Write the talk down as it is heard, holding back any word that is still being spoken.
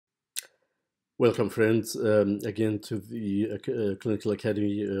Welcome, friends, again to the Clinical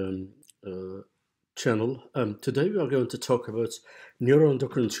Academy channel. Today we are going to talk about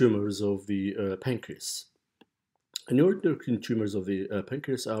neuroendocrine tumors of the pancreas. Neuroendocrine tumors of the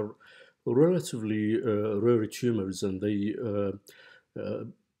pancreas are relatively rare tumors, and they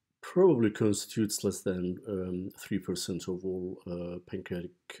probably constitutes less than 3% of all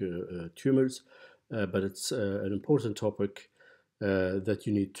pancreatic tumors, but it's an important topic that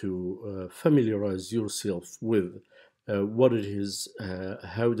you need to familiarize yourself with. What it is,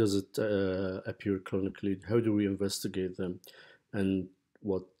 how does it appear clinically, how do we investigate them, and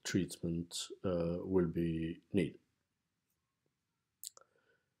what treatment will be needed.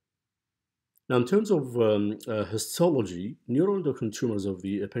 Now, in terms of histology, neuroendocrine tumors of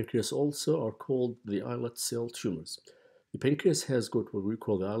the pancreas also are called the islet cell tumors. The pancreas has got what we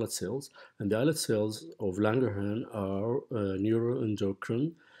call the islet cells, and the islet cells of Langerhans are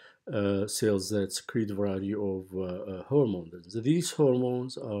neuroendocrine cells that secrete a variety of hormones. These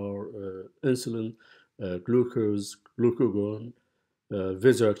hormones are insulin, glucose, glucagon,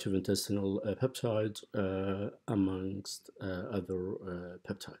 vasoactive intestinal peptides, amongst other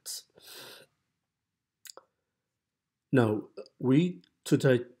peptides. Now, we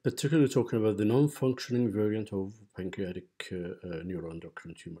today particularly talking about the non-functioning variant of pancreatic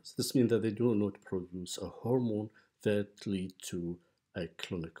neuroendocrine tumors. This means that they do not produce a hormone that lead to a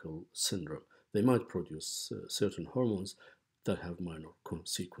clinical syndrome. They might produce certain hormones that have minor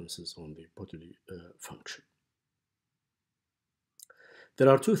consequences on the bodily function. There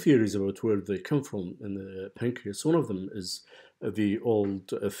are two theories about where they come from in the pancreas. One of them is the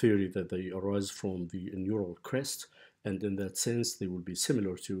old theory that they arise from the neural crest, and in that sense they will be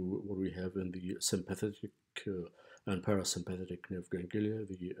similar to what we have in the sympathetic and parasympathetic nerve ganglia,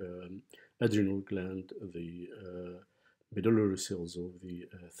 the adrenal gland, the medullary cells of the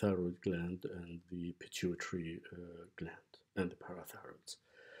thyroid gland, and the pituitary gland, and the parathyroids.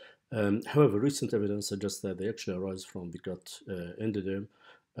 However, recent evidence suggests that they actually arise from the gut endoderm,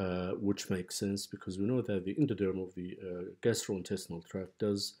 which makes sense because we know that the endoderm of the gastrointestinal tract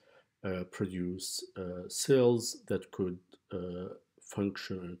does produce cells that could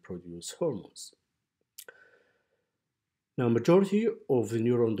function and produce hormones. Now, majority of the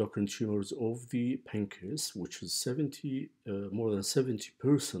neuroendocrine tumors of the pancreas, which is more than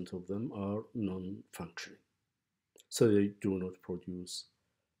 70% of them, are non-functioning. So they do not produce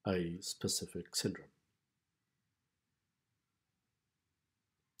a specific syndrome.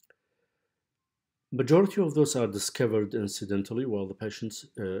 Majority of those are discovered incidentally while the patient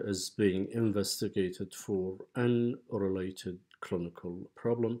is being investigated for unrelated clinical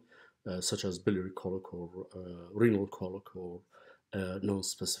problem, such as biliary colic or renal colic or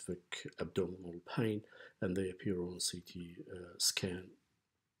non-specific abdominal pain, and they appear on CT scan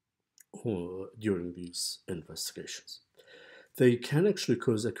during these investigations. They can actually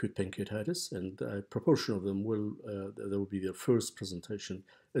cause acute pancreatitis, and a proportion of them that will be their first presentation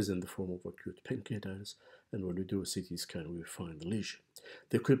is in the form of acute pancreatitis, and when we do a CT scan, we find the lesion.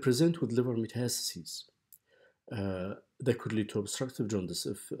 They could present with liver metastases. They could lead to obstructive jaundice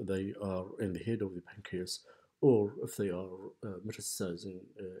if they are in the head of the pancreas, or if they are metastasizing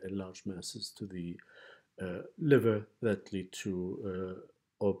in large masses to the liver, that lead to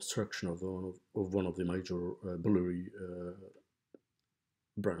obstruction of one of the major biliary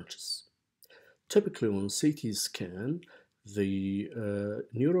branches. Typically on CT scan, the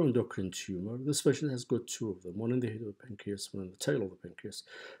neuroendocrine tumor, this patient has got two of them, one in the head of the pancreas, one in the tail of the pancreas.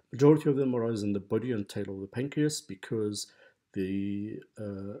 Majority of them arise in the body and tail of the pancreas because the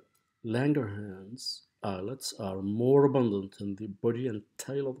Langerhans islets are more abundant in the body and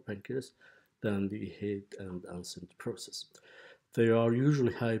tail of the pancreas than the head and ascent process. They are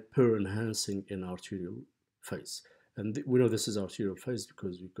usually hyper-enhancing in arterial phase. And we know this is arterial phase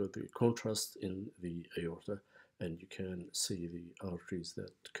because you've got the contrast in the aorta, and you can see the arteries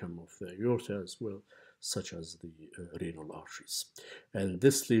that come off the aorta as well, such as the renal arteries. And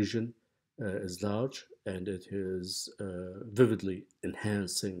this lesion is large, and it is vividly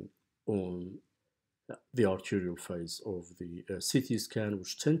enhancing on the arterial phase of the CT scan,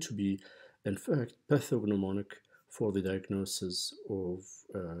 which tend to be, in fact, pathognomonic for the diagnosis of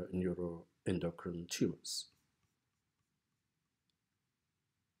neuroendocrine tumors.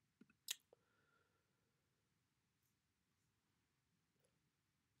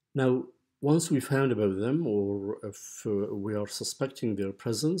 Now, once we found about them, or if we are suspecting their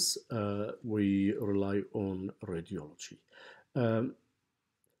presence, we rely on radiology.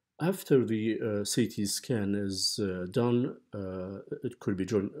 After the CT scan is done, it could be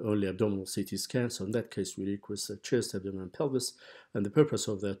done only abdominal CT scan. So in that case, we request a chest, abdomen, and pelvis, and the purpose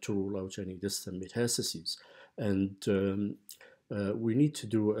of that to rule out any distant metastases. And we need to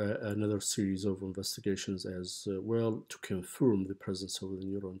do another series of investigations as well to confirm the presence of the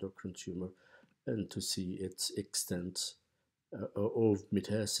neuroendocrine tumor and to see its extent of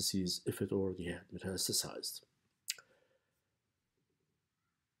metastases if it already had metastasized.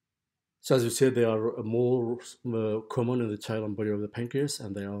 So as you said, they are more common in the tail and body of the pancreas,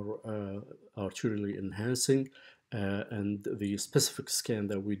 and they are arterially enhancing. And the specific scan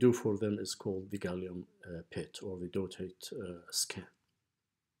that we do for them is called the Gallium PET, or the dotate scan.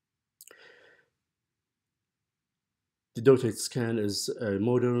 The dotate scan is a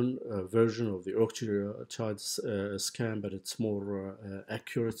modern version of the octreotide scan, but it's more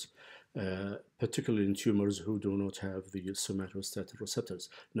accurate, particularly in tumors who do not have the somatostatin receptors.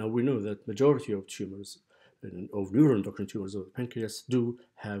 Now, we know that majority of tumors, of neuroendocrine tumors of the pancreas, do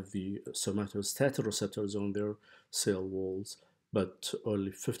have the somatostatin receptors on their cell walls, but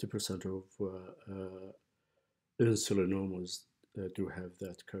only 50% of insulinomas do have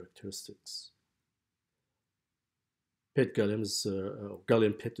that characteristics. PET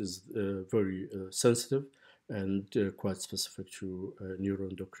gallium PET is very sensitive and quite specific to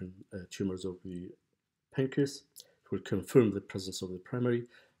neuroendocrine tumors of the pancreas. It will confirm the presence of the primary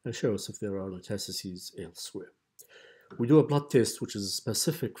and show us if there are metastases elsewhere. We do a blood test which is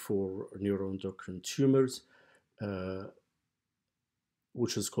specific for neuroendocrine tumors,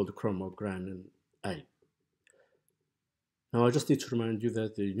 which is called Chromogranin A. Now, I just need to remind you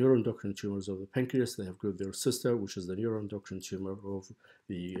that the neuroendocrine tumors of the pancreas, they have got their sister, which is the neuroendocrine tumor of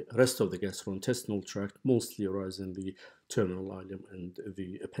the rest of the gastrointestinal tract, mostly arise in the terminal ileum and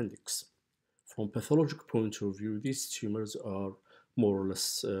the appendix. From pathologic point of view, these tumors are more or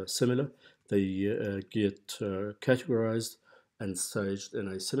less similar. They get categorized and staged in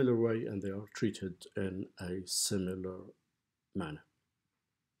a similar way, and they are treated in a similar manner.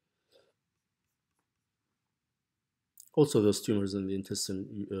 Also, those tumors in the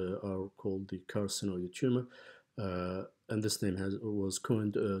intestine are called the carcinoid tumor, and this name was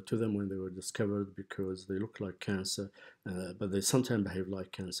coined to them when they were discovered because they look like cancer, but they sometimes behave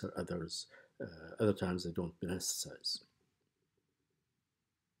like cancer, other times they don't metastasize.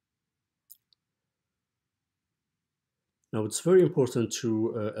 Now, it's very important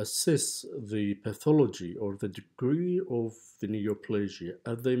to assess the pathology or the degree of the neoplasia.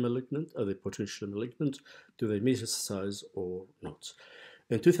 Are they malignant? Are they potentially malignant? Do they metastasize or not?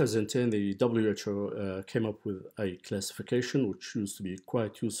 In 2010, the WHO came up with a classification which used to be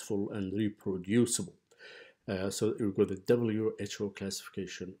quite useful and reproducible. So we've got the WHO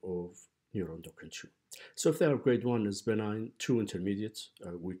classification of neuroendocrine tumor. So if they are grade 1 is benign, 2 intermediate,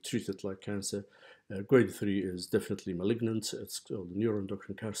 we treat it like cancer. Grade 3 is definitely malignant. It's called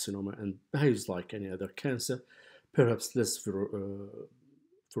neuroendocrine carcinoma and behaves like any other cancer, perhaps less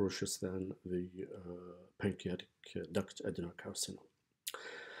ferocious than the pancreatic duct adenocarcinoma.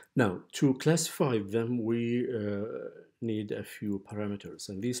 Now, to classify them, we need a few parameters,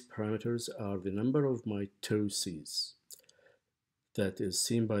 and these parameters are the number of mitoses that is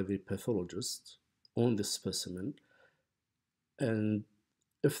seen by the pathologist on the specimen, and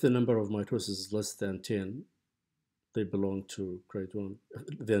if the number of mitoses is less than 10, they belong to grade 1,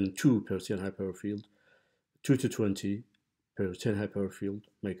 then 2 per 10 high power field, 2 to 20 per 10 high power field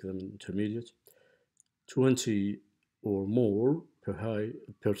make them intermediate, 20 or more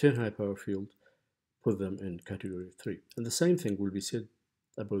per 10 high power field put them in category 3. And the same thing will be said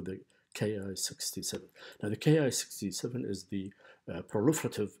about the Ki-67. Now, the Ki-67 is the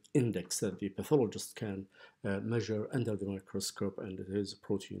proliferative index that the pathologist can measure under the microscope, and it is a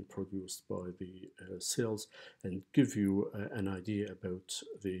protein produced by the cells and give you an idea about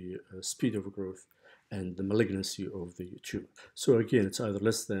the speed of growth and the malignancy of the tumor. So again, it's either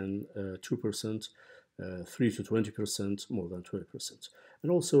less than 2%, 3 to 20%, more than 20%.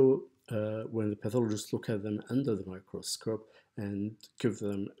 And also, when the pathologists look at them under the microscope and give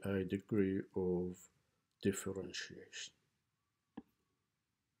them a degree of differentiation.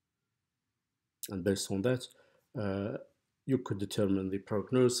 And based on that, you could determine the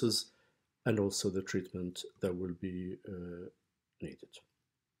prognosis and also the treatment that will be needed.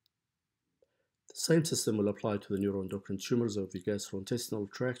 The same system will apply to the neuroendocrine tumors of the gastrointestinal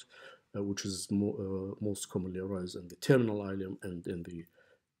tract, which is most commonly arise in the terminal ileum and in the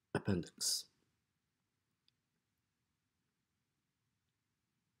appendix.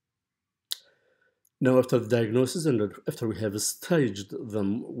 Now, after the diagnosis and after we have staged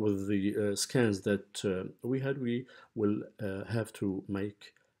them with the scans that we will have to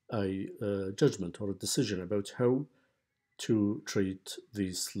make a judgment or a decision about how to treat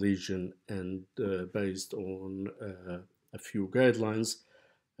this lesion, and based on a few guidelines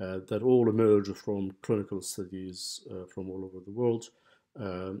that all emerge from clinical studies from all over the world,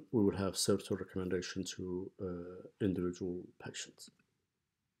 we will have certain recommendations to individual patients.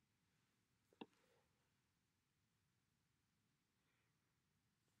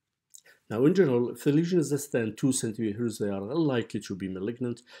 Now, in general, if the lesion is less than 2 centimeters, they are unlikely to be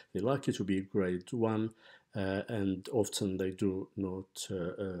malignant, they're likely to be grade 1, and often they do not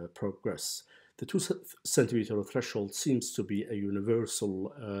progress. The 2 centimeter threshold seems to be a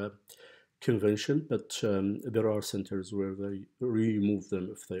universal convention, but there are centers where they remove them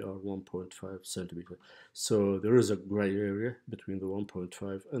if they are 1.5 centimeter. So there is a gray area between the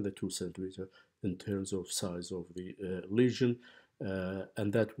 1.5 and the 2 centimeter in terms of size of the lesion.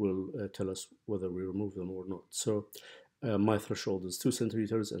 And that will tell us whether we remove them or not. So my threshold is 2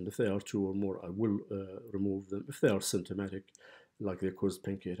 centimeters, and if they are 2 or more, I will remove them. If they are symptomatic, like they cause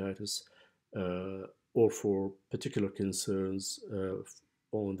pancreatitis, or for particular concerns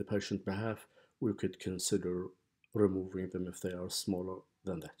on the patient behalf, we could consider removing them if they are smaller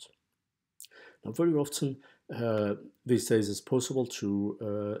than that. Now, very often these days it's possible to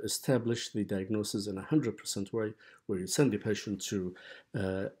establish the diagnosis in a 100% way, where you send the patient to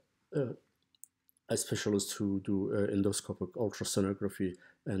a specialist who do endoscopic ultrasonography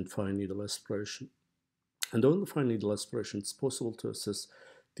and fine needle aspiration. And on the fine needle aspiration, it's possible to assess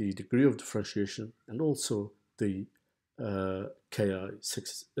the degree of differentiation and also the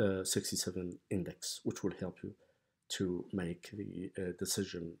Ki-67 index, which will help you to make the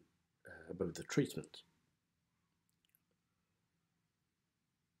decision about the treatment.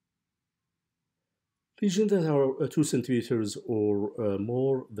 Lesions that are 2 centimeters or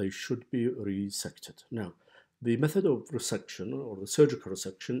more, they should be resected. Now, the method of resection or the surgical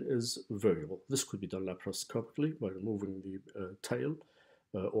resection is variable. This could be done laparoscopically by removing the tail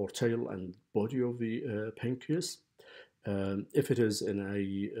and body of the pancreas. If it is in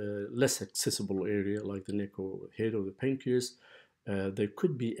a less accessible area like the neck or head of the pancreas, they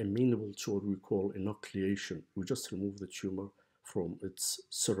could be amenable to what we call enucleation. We just remove the tumor from its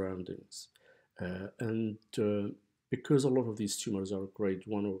surroundings. Because a lot of these tumors are grade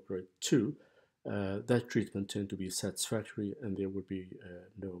 1 or grade 2, that treatment tends to be satisfactory and there will be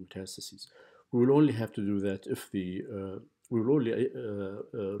no metastases. We will only have to do that if we will only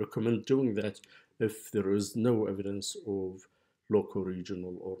recommend doing that if there is no evidence of local,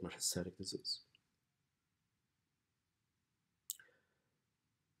 regional, or metastatic disease.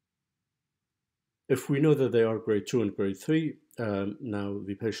 If we know that they are grade 2 and grade 3, now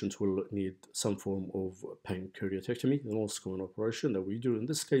the patient will need some form of pancreatectomy, an all-scope operation that we do. In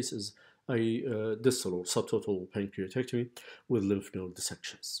this case is a distal or subtotal pancreatectomy with lymph node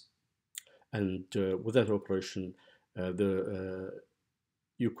dissections. And with that operation,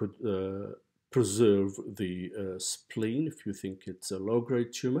 you could preserve the spleen if you think it's a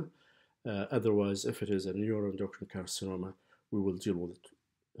low-grade tumor. Otherwise, if it is a neuroendocrine carcinoma, we will deal with it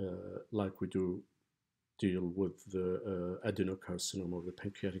like we do deal with the adenocarcinoma of the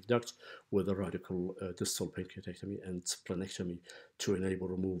pancreatic duct with a radical distal pancreatectomy and splenectomy to enable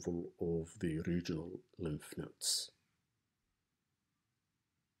removal of the regional lymph nodes.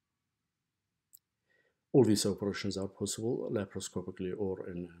 All these operations are possible laparoscopically or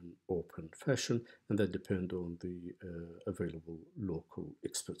in an open fashion, and that depend on the available local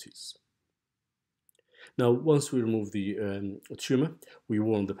expertise. Now, once we remove the tumor, we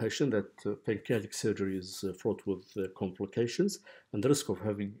warn the patient that pancreatic surgery is fraught with complications, and the risk of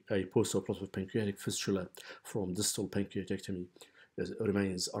having a postoperative pancreatic fistula from distal pancreatectomy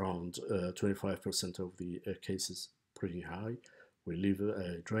remains around 25% of the cases, pretty high. We leave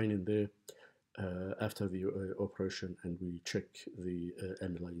a drain in there after the operation, and we check the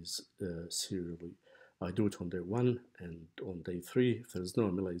amylase serially. I do it on day 1, and on day 3, if there's no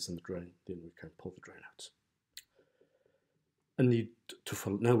amylase in the drain, then we can pull the drain out.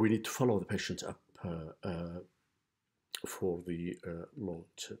 Now we need to follow the patient up for the long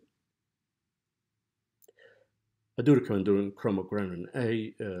term. I do recommend doing Chromogranin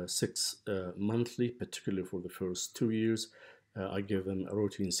A 6 monthly, particularly for the first 2 years. I give them a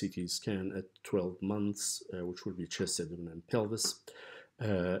routine CT scan at 12 months, which will be chest, abdomen, and pelvis.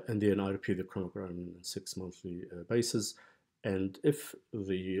 And then I repeat the chromogranin on 6 monthly basis. And if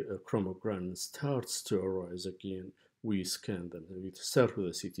the chromogranin starts to arise again, we scan them. We start with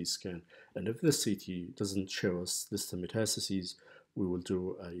a CT scan. And if the CT doesn't show us distant metastases, we will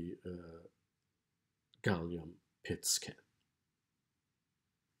do a Gallium PET scan.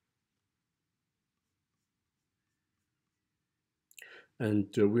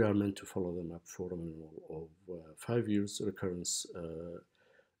 And we are meant to follow them up for a minimum of 5 years. Recurrence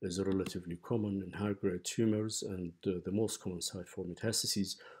is relatively common in high-grade tumors, and the most common site for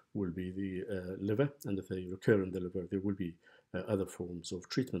metastases will be the liver, and if they recur in the liver, there will be other forms of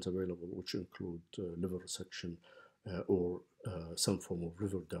treatment available, which include liver resection or some form of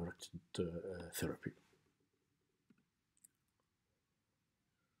liver-directed therapy.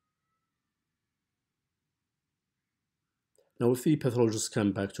 Now, if the pathologists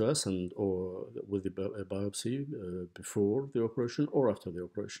come back to us or with a biopsy before the operation or after the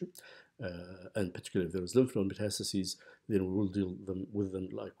operation, and particularly if there is lymph node metastases, then we will deal with them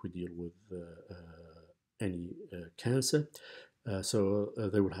like we deal with any cancer. So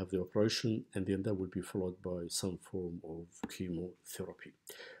they will have the operation, and then that will be followed by some form of chemotherapy.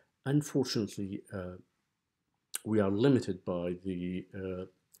 Unfortunately, we are limited by the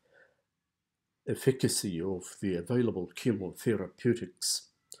efficacy of the available chemotherapeutics,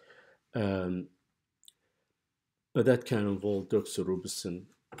 but that can involve doxorubicin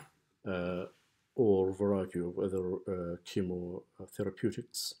or a variety of other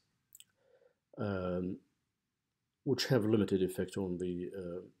chemotherapeutics, which have limited effect on the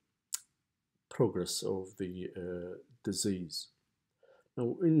progress of the disease.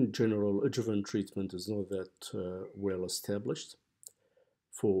 Now, in general, adjuvant treatment is not that well established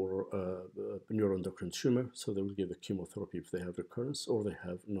for neuroendocrine tumor, so they will give the chemotherapy if they have recurrence or they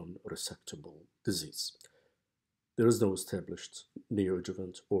have non-resectable disease. There is no established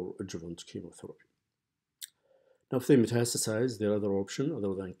neoadjuvant or adjuvant chemotherapy. Now, if they metastasize, the other option,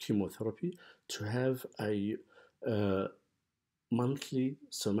 other than chemotherapy, to have a monthly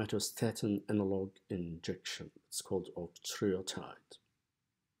somatostatin analog injection. It's called octreotide.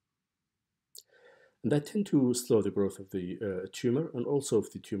 And that tends to slow the growth of the tumor, and also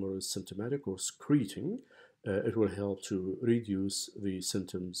if the tumor is symptomatic or secreting, it will help to reduce the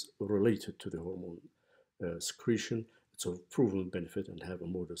symptoms related to the hormone secretion. It's a proven benefit and have a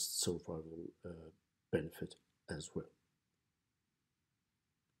modest survival benefit as well.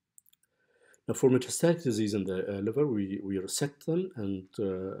 Now, for metastatic disease in the liver, we resect them, and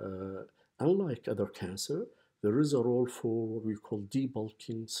unlike other cancer, there is a role for what we call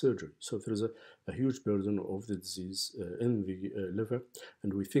debulking surgery. So if there is a huge burden of the disease in the liver,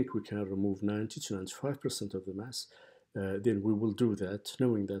 and we think we can remove 90 to 95% of the mass, then we will do that,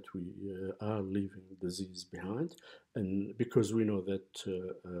 knowing that we are leaving disease behind, and because we know that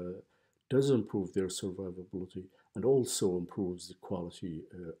does improve their survivability and also improves the quality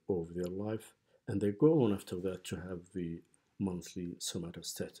of their life, and they go on after that to have the monthly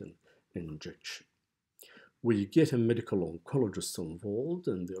somatostatin injection. We get a medical oncologist involved,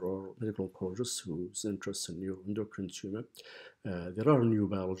 and there are medical oncologists whose interest in neuroendocrine tumor. There are new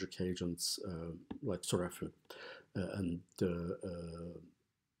biologic agents like sorafenib and the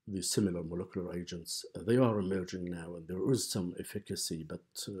similar molecular agents. They are emerging now, and there is some efficacy,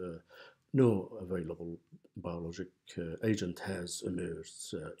 but no available biologic agent has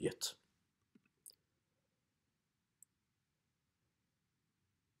emerged yet.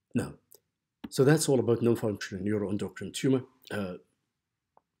 Now, so that's all about non-functional neuroendocrine tumor.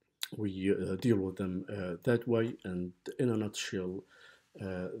 We deal with them that way, and in a nutshell,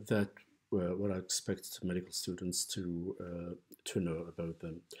 that what I expect medical students to know about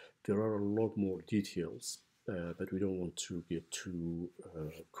them. There are a lot more details, but we don't want to get too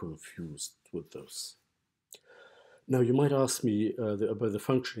confused with those. Now, you might ask me about the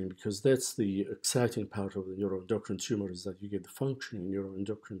functioning, because that's the exciting part of the neuroendocrine tumor, is that you get the functioning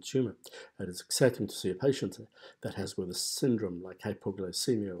neuroendocrine tumor. And it's exciting to see a patient that has with a syndrome like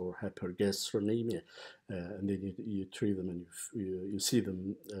hypoglycemia or hypergastronemia, and then you treat them and you see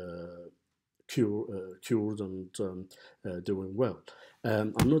them cured and doing well.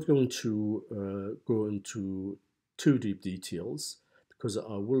 I'm not going to go into too deep details, because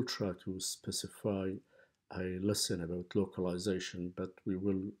I will try to specify a lesson about localization, but we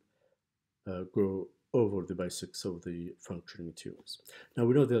will go over the basics of the functioning tumors. Now,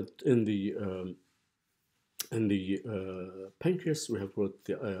 we know that in the pancreas, we have got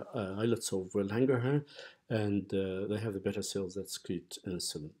the islets of Langerhans, and they have the beta cells that secrete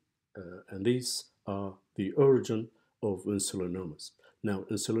insulin. And these are the origin of insulinomas. Now,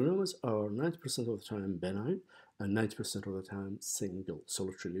 insulinomas are 90% of the time benign, and 90% of the time single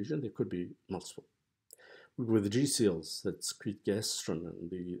solitary lesion. They could be multiple. With the G cells that secrete gastrin, and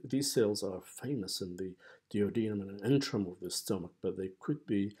these cells are famous in the duodenum and antrum of the stomach, but they could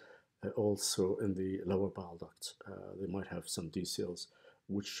be also in the lower bile duct. They might have some D cells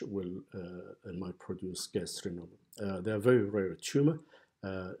which will and might produce gastrinoma. They are very rare tumor.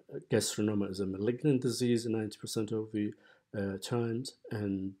 Gastrinoma is a malignant disease in 90% of the times,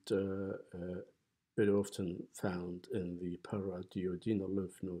 and very often found in the paraduodenal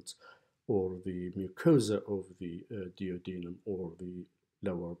lymph nodes or the mucosa of the duodenum or the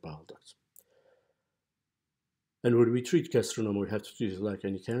lower bile duct. And when we treat gastrinoma, we have to treat it like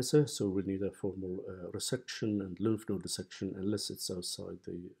any cancer, so we need a formal resection and lymph node dissection unless it's outside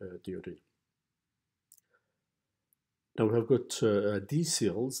the duodenum. Now we have got D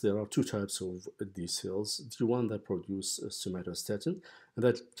cells. There are two types of D cells. The one that produce somatostatin, and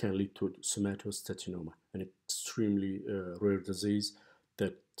that can lead to somatostatinoma, an extremely rare disease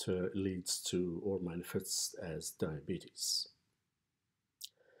that leads to or manifests as diabetes.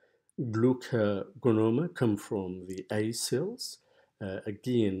 Glucagonoma come from the A cells.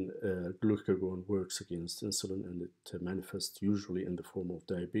 Glucagon works against insulin, and it manifests usually in the form of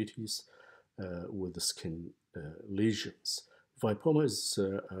diabetes with the skin lesions. Vipoma is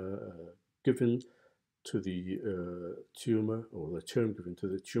given to the tumor, or the term given to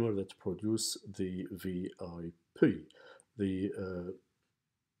the tumor that produce the VIP, the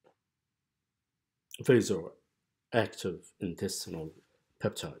vasoactive intestinal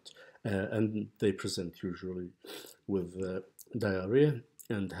peptide, and they present usually with diarrhea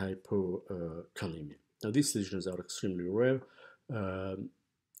and hypokalemia. Now, these lesions are extremely rare.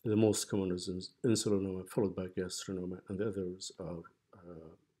 The most common is insulinoma, followed by gastrinoma, and the others are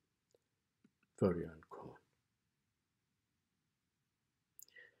very uncommon.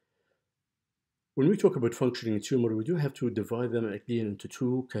 When we talk about functioning tumor, we do have to divide them again into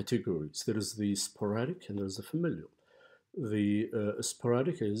two categories. There is the sporadic and there is the familial. The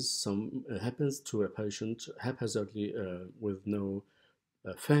sporadic is happens to a patient haphazardly with no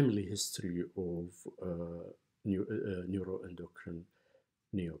family history of neuroendocrine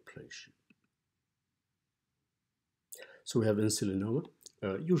neoplasia. So we have insulinoma.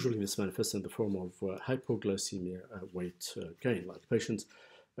 Usually this manifests in the form of hypoglycemia, weight gain, like patients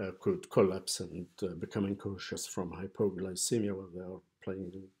could collapse and become unconscious from hypoglycemia while they are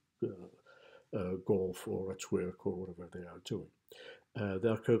playing golf or at work or whatever they are doing. They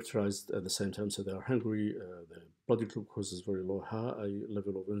are characterized at the same time, so they are hungry, their blood glucose is very low, high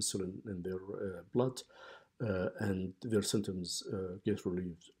level of insulin in their blood, and their symptoms get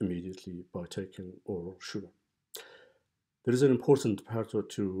relieved immediately by taking oral sugar. There is an important part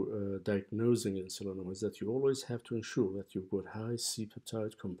to diagnosing insulinoma, is that you always have to ensure that you've got high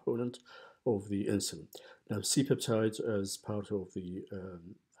C-peptide component of the insulin. Now, C-peptide is part of the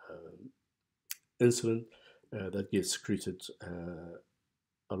insulin that gets secreted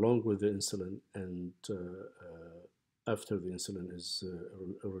along with the insulin, and after the insulin is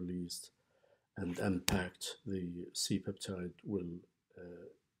released and unpacked, the C-peptide will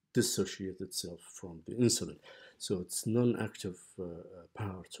dissociate itself from the insulin. So it's non-active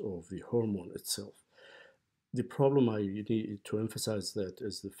part of the hormone itself. The problem I need to emphasize that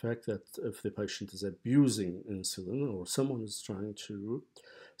is the fact that if the patient is abusing insulin or someone is trying to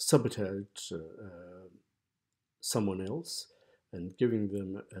sabotage someone else and giving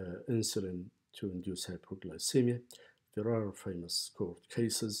them insulin to induce hypoglycemia, there are famous court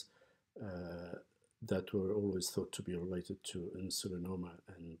cases that were always thought to be related to insulinoma,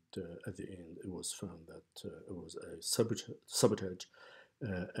 and at the end it was found that it was a sabotage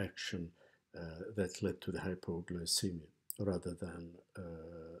action that led to the hypoglycemia rather than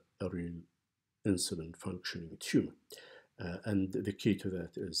a real insulin functioning tumor. And the key to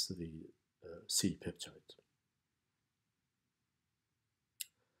that is the C-peptide.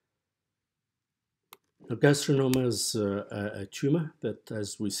 Now, gastrinoma is a tumor that,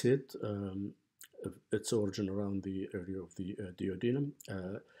 as we said, its origin around the area of the duodenum.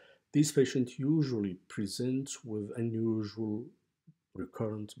 These patients usually present with unusual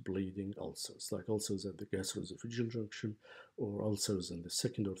recurrent bleeding ulcers, like ulcers at the gastroesophageal junction, or ulcers in the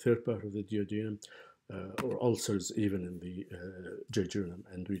second or third part of the duodenum, or ulcers even in the jejunum.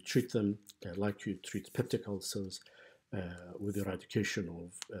 And we treat them like you treat peptic ulcers, with eradication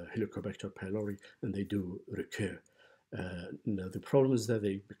of Helicobacter pylori, and they do recur. Now the problem is that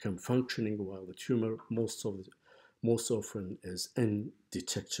they become functioning while the tumor most often is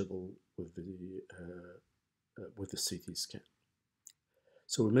undetectable with the CT scan.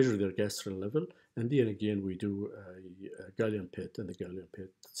 So we measure their gastrin level, and then again we do a Gallium PET, and the Gallium PET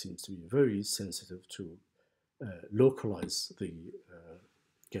seems to be very sensitive to localize the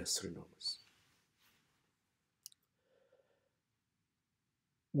gastrinomas.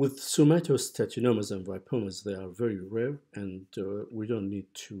 With somatostatinomas and vipomas, they are very rare, and we don't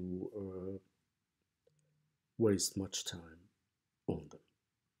need to waste much time on them.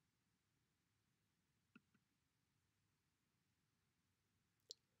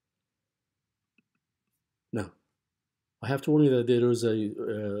 Now, I have to warn you that there is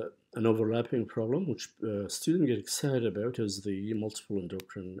an overlapping problem which students get excited about is the multiple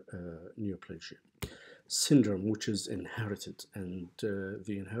endocrine neoplasia syndrome, which is inherited, and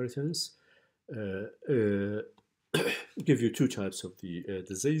the inheritance give you two types of the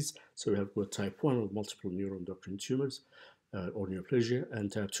disease. So we have got type 1 of multiple neuroendocrine tumors or neoplasia,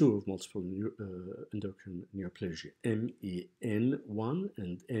 and type 2 of multiple endocrine neoplasia, MEN1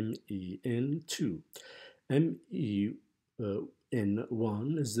 and MEN2.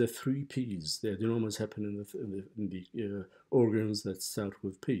 MEN1 is the three P's. The adenomas happen in the organs that start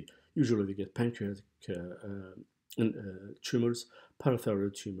with P. Usually they get pancreatic tumors,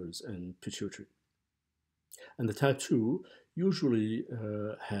 parathyroid tumors, and pituitary. And the type 2 usually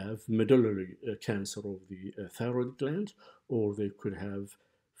have medullary cancer of the thyroid gland, or they could have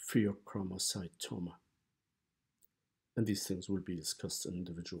pheochromocytoma. And these things will be discussed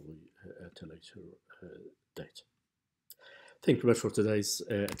individually at a later date. Thank you very much for today's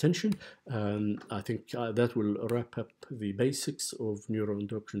attention. I think that will wrap up the basics of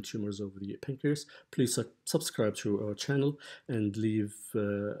neuroendocrine tumors of the pancreas. Please subscribe to our channel and leave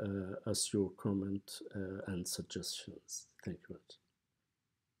us your comment and suggestions. Thank you.